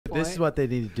This is what they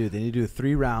need to do. They need to do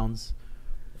 3 rounds.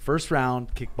 First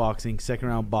round kickboxing, second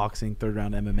round boxing, third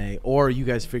round MMA, or you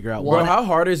guys figure out. Bro, how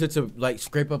hard is it to like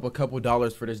scrape up a couple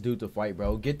dollars for this dude to fight,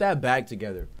 bro? Get that bag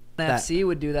together. One FC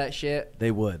would do that shit.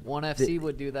 They would. One FC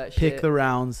would do that shit. Pick the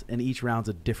rounds, and each round's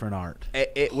a different art.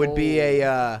 It would be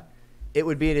a, it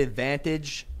would be an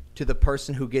advantage to the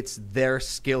person who gets their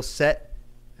skill set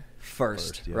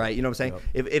first, yeah. right? You know what I'm saying?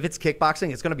 Yep. If it's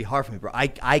kickboxing, it's gonna be hard for me, bro. I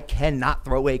cannot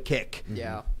throw a kick.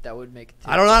 Yeah, that would make it.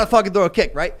 I don't know how to fucking throw a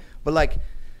kick, right? But like,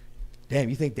 damn,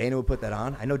 you think Dana would put that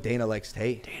on? I know Dana likes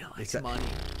Tate. Dana likes money.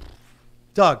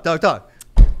 Dog.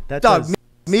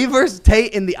 Me versus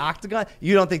Tate in the octagon.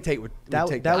 You don't think Tate would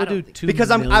take that? That would do 2 because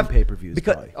million pay-per-views.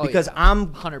 Because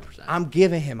I'm 100%. I'm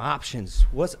giving him options.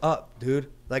 What's up,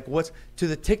 dude? Like, what's to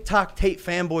the TikTok Tate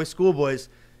fanboy schoolboys?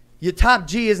 Your top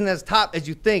G isn't as top as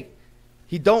you think.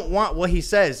 He don't want what he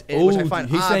says. Which I find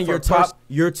he's odd saying for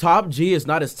your top G is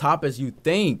not as top as you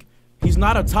think. He's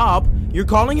not a top. You're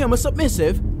calling him a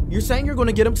submissive. You're saying you're going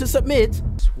to get him to submit.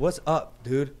 What's up,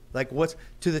 dude? Like, what's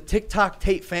to the TikTok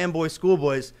Tate fanboy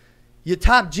schoolboys? Your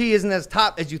top G isn't as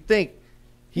top as you think.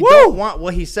 He don't want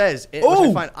what he says, which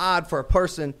I find odd for a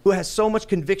person who has so much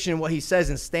conviction in what he says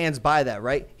and stands by that,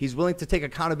 right? He's willing to take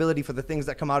accountability for the things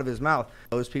that come out of his mouth.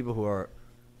 Those people who are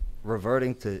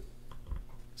reverting to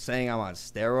saying I'm on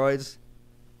steroids,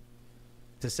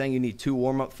 to saying you need 2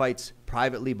 warm-up fights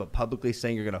privately but publicly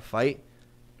saying you're going to fight,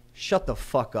 shut the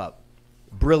fuck up.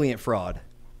 Brilliant fraud.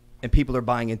 And people are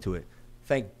buying into it.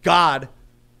 Thank God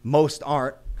most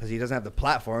aren't, because he doesn't have the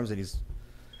platforms and he's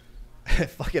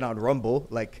fucking on Rumble.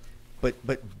 Like, but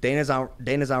Dana's on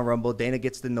Rumble. Dana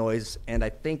gets the noise, and I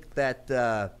think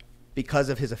that because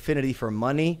of his affinity for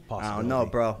money, I don't know,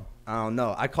 bro. I don't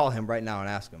know. I'd call him right now and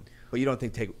ask him. But you don't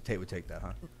think Tate would take that,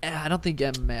 huh? I don't think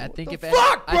MMA. I think if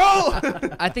fuck, bro.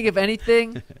 I think if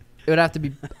anything, it would have to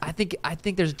be. I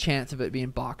think there's a chance of it being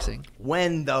boxing.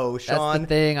 When though, Sean? That's the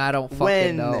thing. I don't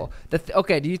fucking know.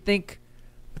 Okay, do you think?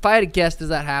 If I had to guess, does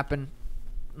that happen?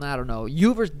 I don't know.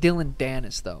 You versus Dylan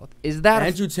Dennis, though. Is that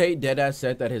Andrew Tate deadass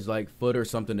said that his like foot or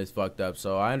something is fucked up.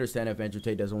 So I understand if Andrew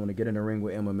Tate doesn't want to get in the ring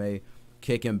with MMA,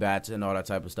 kicking bats and all that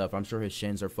type of stuff. I'm sure his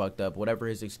shins are fucked up. Whatever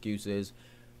his excuse is,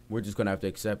 we're just gonna have to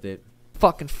accept it.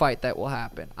 Fucking fight that will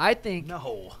happen. I think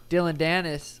Dylan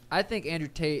Dennis. I think Andrew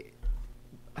Tate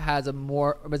has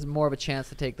more of a chance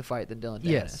to take the fight than Dylan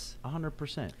Dennis. Yes,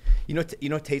 100%. You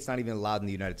know, Tate's not even allowed in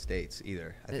the United States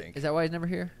either. I think. Is that why he's never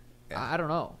here? Yeah. I don't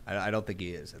know. I don't think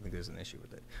he is. I think there's an issue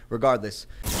with it. Regardless.